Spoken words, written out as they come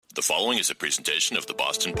The following is a presentation of the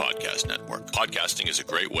Boston Podcast Network. Podcasting is a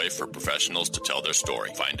great way for professionals to tell their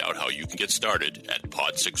story. Find out how you can get started at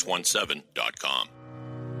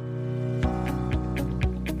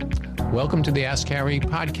pod617.com. Welcome to the Ask Harry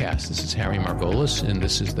podcast. This is Harry Margolis, and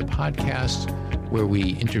this is the podcast where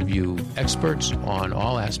we interview experts on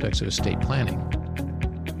all aspects of estate planning.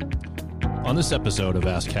 On this episode of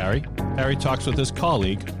Ask Harry, Harry talks with his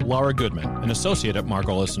colleague, Laura Goodman, an associate at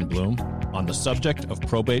Margolis & Bloom, on the subject of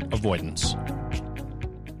probate avoidance.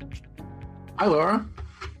 Hi, Laura.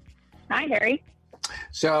 Hi, Harry.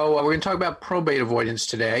 So we're going to talk about probate avoidance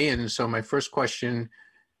today. And so my first question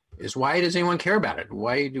is, why does anyone care about it?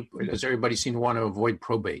 Why does everybody seem to want to avoid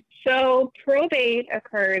probate? So probate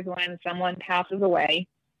occurs when someone passes away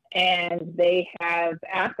and they have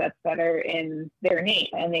assets that are in their name,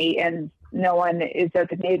 and no one is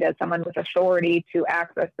designated as someone with authority to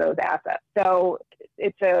access those assets. So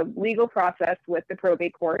it's a legal process with the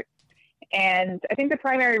probate court. And I think the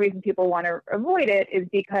primary reason people want to avoid it is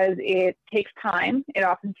because it takes time. It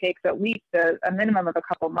often takes at least a minimum of a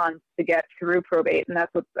couple months to get through probate, and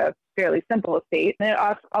that's with a fairly simple estate. And it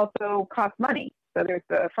also costs money. So there's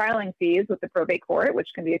the filing fees with the probate court, which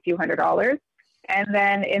can be a few $100s. And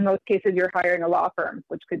then in most cases, you're hiring a law firm,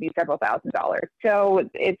 which could be several $1,000s. So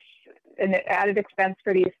it's an added expense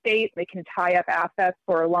for the estate. They can tie up assets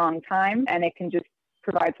for a long time, and it can just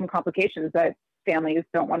provide some complications that families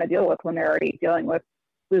don't want to deal with when they're already dealing with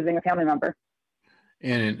losing a family member.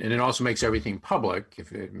 And it also makes everything public.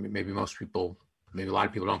 Maybe a lot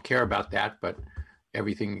of people don't care about that, but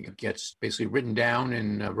everything gets basically written down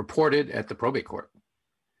and reported at the probate court.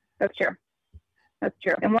 That's true.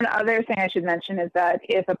 And one other thing I should mention is that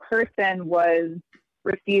if a person was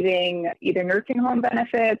receiving either nursing home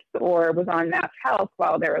benefits or was on mass health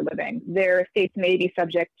while they were living, their estates may be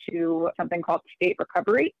subject to something called state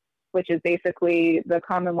recovery, which is basically the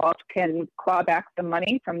Commonwealth can claw back the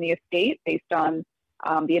money from the estate based on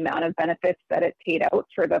the amount of benefits that it paid out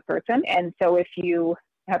for the person. And so if you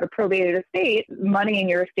have a probated estate, money in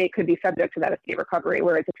your estate could be subject to that estate recovery,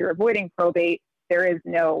 whereas if you're avoiding probate, there is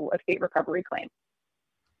no estate recovery claim.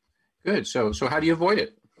 Good. So how do you avoid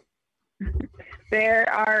it?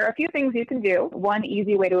 There are a few things you can do. One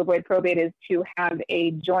easy way to avoid probate is to have a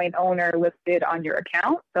joint owner listed on your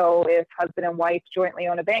account. So if husband and wife jointly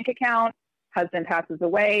own a bank account, husband passes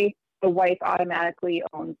away, the wife automatically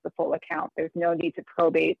owns the full account. There's no need to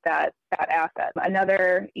probate that asset.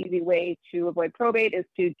 Another easy way to avoid probate is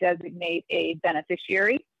to designate a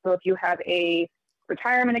beneficiary. So if you have a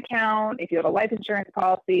retirement account, if you have a life insurance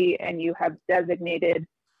policy, and you have designated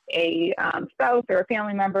a spouse or a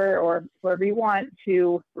family member or whoever you want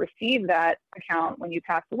to receive that account when you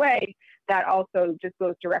pass away, that also just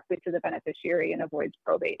goes directly to the beneficiary and avoids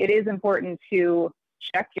probate. It is important to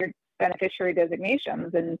check your beneficiary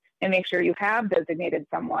designations and make sure you have designated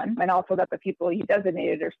someone, and also that the people you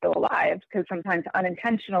designated are still alive, because sometimes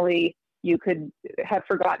unintentionally you could have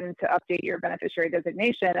forgotten to update your beneficiary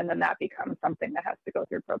designation, and then that becomes something that has to go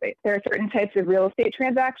through probate. There are certain types of real estate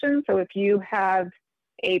transactions. So if you have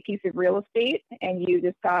a piece of real estate and you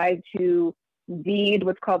decide to deed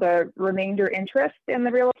what's called a remainder interest in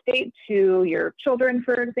the real estate to your children,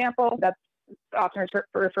 for example, that's often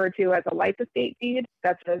referred to as a life estate deed.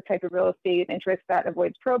 That's a type of real estate interest that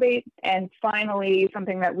avoids probate. And finally,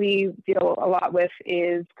 something that we deal a lot with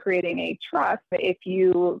is creating a trust. If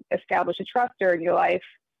you establish a trust during your life,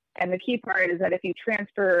 and the key part is that if you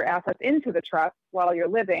transfer assets into the trust while you're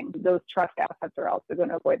living, those trust assets are also going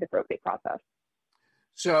to avoid the probate process.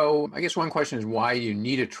 So I guess one question is why you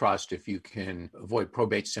need a trust if you can avoid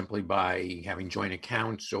probate simply by having joint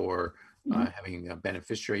accounts or having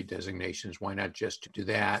beneficiary designations. Why not just do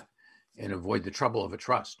that and avoid the trouble of a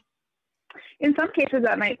trust? In some cases,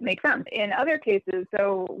 that might make sense. In other cases,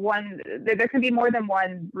 there can be more than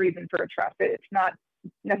one reason for a trust. It's not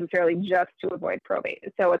necessarily just to avoid probate.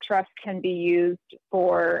 So a trust can be used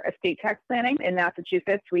for estate tax planning. In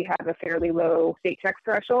Massachusetts, we have a fairly low estate tax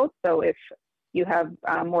threshold. So if you have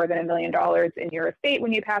more than $1 million in your estate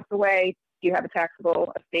when you pass away, you have a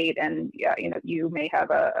taxable estate, and you may have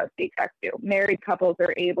a estate tax due. Married couples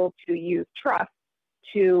are able to use trust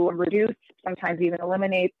to reduce, sometimes even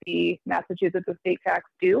eliminate the Massachusetts estate tax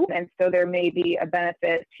due. And so there may be a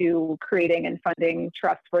benefit to creating and funding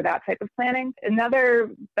trust for that type of planning.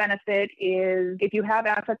 Another benefit is if you have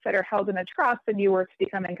assets that are held in a trust and you were to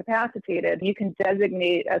become incapacitated, you can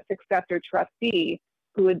designate a successor trustee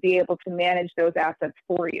who would be able to manage those assets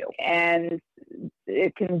for you. And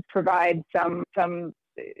it can provide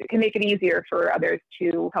it can make it easier for others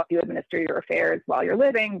to help you administer your affairs while you're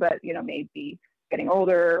living, but, maybe getting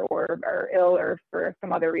older or ill or for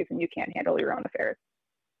some other reason you can't handle your own affairs.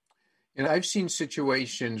 And I've seen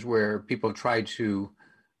situations where people try to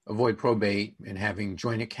avoid probate and having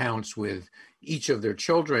joint accounts with each of their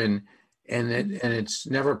children, and it's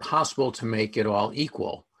never possible to make it all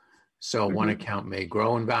equal. So one account may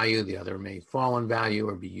grow in value, the other may fall in value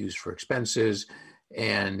or be used for expenses.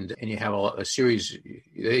 And you have a series,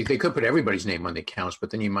 they could put everybody's name on the accounts, but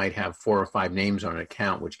then you might have 4 or 5 names on an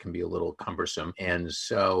account, which can be a little cumbersome. And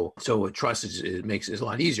so a trust it makes it a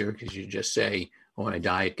lot easier because you just say, oh, when I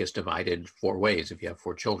die, it gets divided 4 ways if you have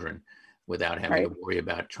 4 children without having to worry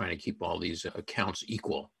about trying to keep all these accounts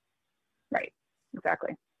equal. Right,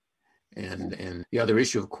 exactly. And the other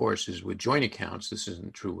issue, of course, is with joint accounts. This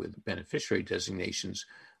isn't true with beneficiary designations,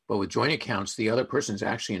 but with joint accounts, the other person is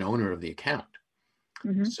actually an owner of the account.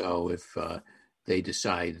 So if they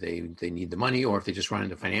decide they need the money, or if they just run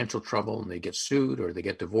into financial trouble and they get sued or they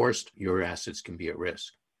get divorced, your assets can be at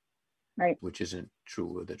risk, right? Which isn't true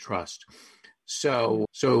with the trust. So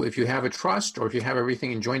if you have a trust, or if you have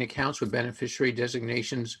everything in joint accounts with beneficiary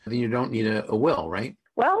designations, then you don't need a will, right?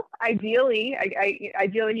 Well, ideally,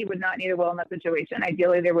 ideally you would not need a will in that situation.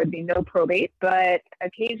 Ideally, there would be no probate, but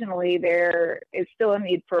occasionally there is still a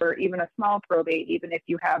need for even a small probate, even if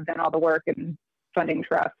you have done all the work and funding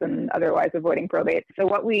trusts and otherwise avoiding probate. So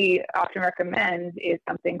what we often recommend is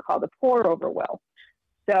something called a pour-over will.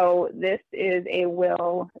 So this is a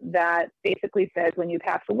will that basically says when you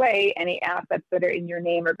pass away, any assets that are in your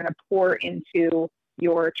name are going to pour into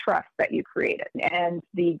your trust that you created. And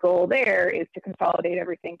the goal there is to consolidate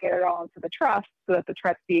everything, get it all into the trust so that the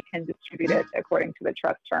trustee can distribute it according to the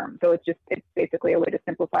trust term. So it's basically a way to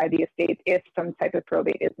simplify the estate if some type of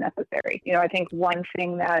probate is necessary. I think one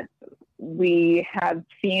thing that we have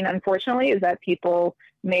seen, unfortunately, is that people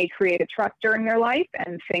may create a trust during their life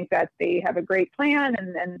and think that they have a great plan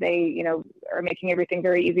and they, are making everything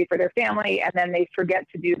very easy for their family. And then they forget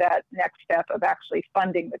to do that next step of actually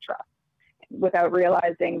funding the trust, without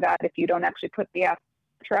realizing that if you don't actually put the assets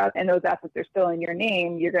in the trust and those assets are still in your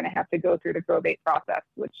name, you're going to have to go through the probate process,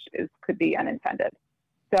 which could be unintended.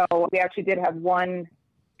 So we actually did have one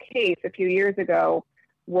case a few years ago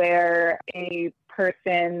where a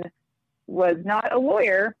person was not a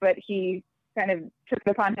lawyer, but he kind of took it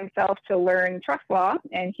upon himself to learn trust law,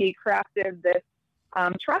 and he crafted this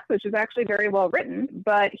trust, which is actually very well written,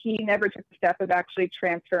 but he never took the step of actually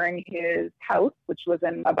transferring his house, which was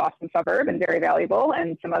in a Boston suburb and very valuable,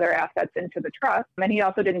 and some other assets into the trust. And he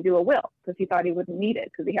also didn't do a will because he thought he wouldn't need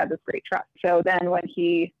it because he had this great trust. So then when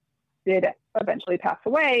he did eventually pass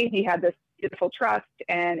away, he had this beautiful trust,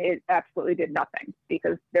 and it absolutely did nothing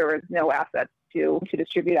because there was no assets to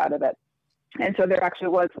distribute out of it. And so there actually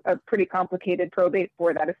was a pretty complicated probate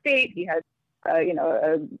for that estate. He had,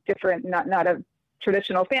 a different, not a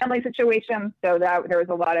traditional family situation. So that there was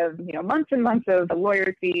a lot of, months and months of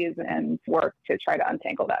lawyer fees and work to try to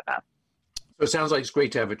untangle that mess. So it sounds like it's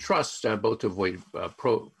great to have a trust, both to avoid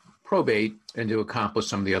probate and to accomplish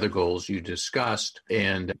some of the other goals you discussed.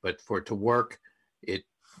 But for it to work,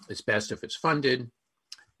 it's best if it's funded,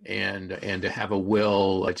 and to have a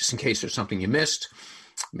will, just in case there's something you missed.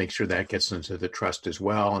 Make sure that gets into the trust as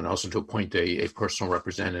well, and also to appoint a personal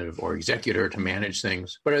representative or executor to manage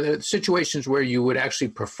things. But are there situations where you would actually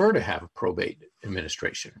prefer to have a probate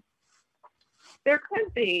administration? There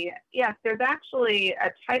could be. Yes, there's actually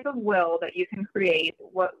a type of will that you can create,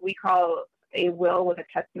 what we call a will with a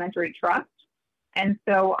testamentary trust. And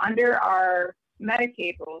so under our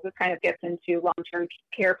Medicaid rules, this kind of gets into long-term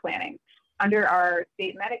care planning. Under our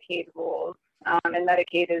state Medicaid rules, and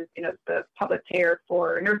Medicaid is, the public payer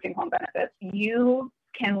for nursing home benefits, you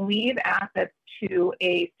can leave assets to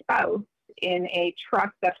a spouse in a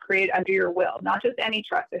trust that's created under your will. Not just any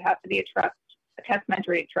trust. It has to be a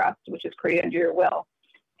testamentary trust, which is created under your will.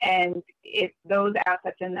 And if those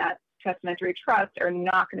assets in that testamentary trust are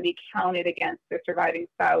not going to be counted against the surviving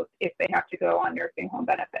spouse if they have to go on nursing home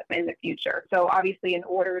benefits in the future. So obviously, in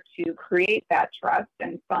order to create that trust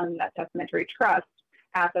and fund that testamentary trust,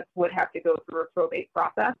 assets would have to go through a probate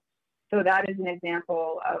process. So that is an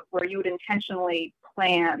example of where you would intentionally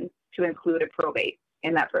plan to include a probate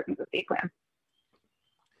in that person's estate plan.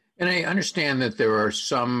 And I understand that there are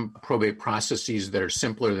some probate processes that are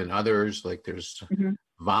simpler than others, like there's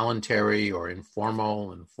voluntary or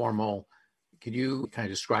informal and formal. Could you kind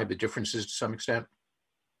of describe the differences to some extent?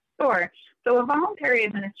 Sure. So a voluntary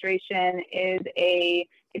administration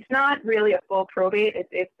it's not really a full probate.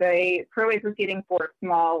 It's a probate proceeding for a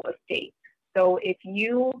small estate. So if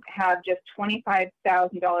you have just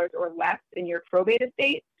 $25,000 or less in your probate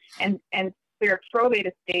estate, and your probate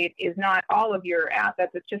estate is not all of your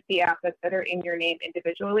assets, it's just the assets that are in your name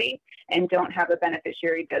individually and don't have a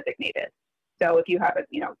beneficiary designated. So if you have a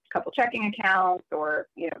couple checking accounts or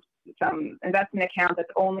some investment account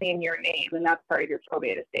that's only in your name, and that's part of your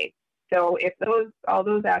probate estate. So if all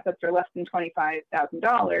those assets are less than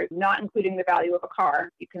 $25,000, not including the value of a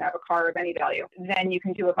car, you can have a car of any value, then you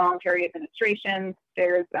can do a voluntary administration.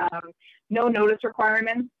 There's no notice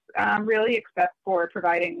requirements, really, except for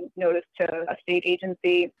providing notice to a state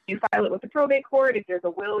agency. You file it with the probate court. If there's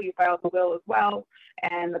a will, you file the will as well,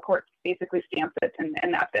 and the court basically stamps it, and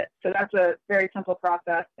that's it. So that's a very simple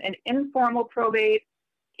process. An informal probate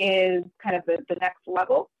is kind of the next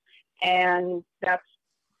level, and that's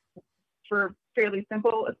for fairly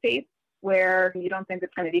simple estates where you don't think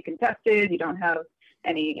it's going to be contested. You don't have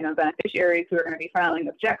any, beneficiaries who are going to be filing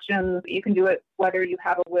objections. You can do it whether you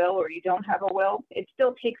have a will or you don't have a will. It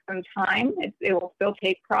still takes some time. It will still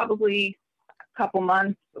take probably a couple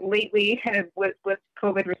months. Lately, with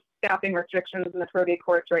COVID staffing restrictions in the probate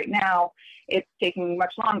courts right now, it's taking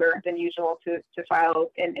much longer than usual to file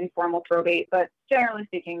an informal probate. But generally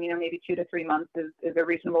speaking, maybe 2 to 3 months is a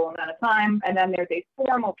reasonable amount of time. And then there's a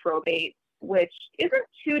formal probate, which isn't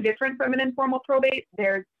too different from an informal probate.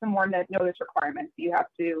 There's some more notice requirements. The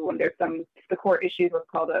court issues what's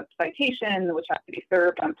called a citation, which has to be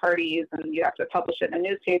served on parties, and you have to publish it in a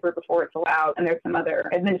newspaper before it's allowed. And there's some other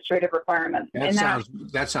administrative requirements.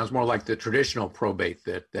 That sounds more like the traditional probate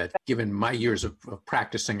that given my years of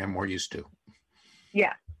practicing, I'm more used to.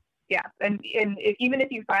 Yeah. Yeah, and even if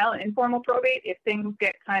you file an informal probate, if things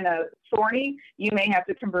get kind of thorny, you may have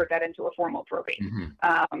to convert that into a formal probate.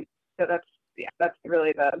 Mm-hmm. So that's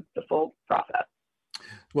really the full process.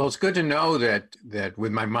 Well, it's good to know that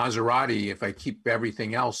with my Maserati, if I keep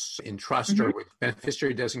everything else in trust or with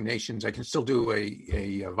beneficiary designations, I can still do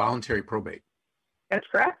a voluntary probate. That's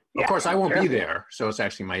correct. Of course, I won't be there, so it's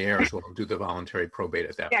actually my heirs who will do the voluntary probate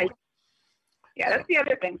at that point. Yeah, that's the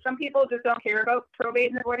other thing. Some people just don't care about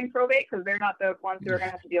probate and avoiding probate because they're not the ones who are going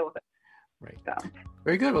to have to deal with it. Right. So.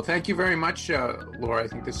 Very good. Well, thank you very much, Laura. I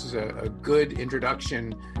think this is a good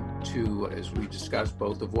introduction to, as we discussed,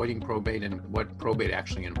 both avoiding probate and what probate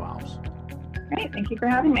actually involves. Great. Thank you for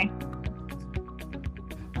having me.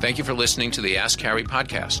 Thank you for listening to the Ask Harry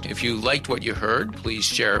podcast. If you liked what you heard, please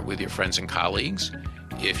share it with your friends and colleagues.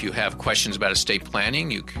 If you have questions about estate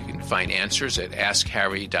planning, you can find answers at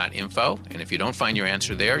askharry.info. And if you don't find your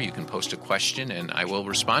answer there, you can post a question and I will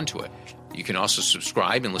respond to it. You can also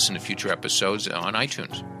subscribe and listen to future episodes on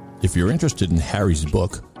iTunes. If you're interested in Harry's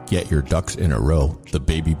book, Get Your Ducks in a Row, The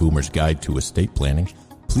Baby Boomer's Guide to Estate Planning,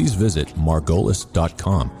 please visit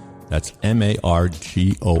margolis.com. That's margolis.com.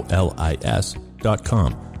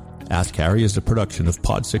 Ask Harry is a production of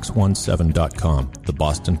pod617.com, the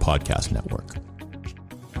Boston Podcast Network.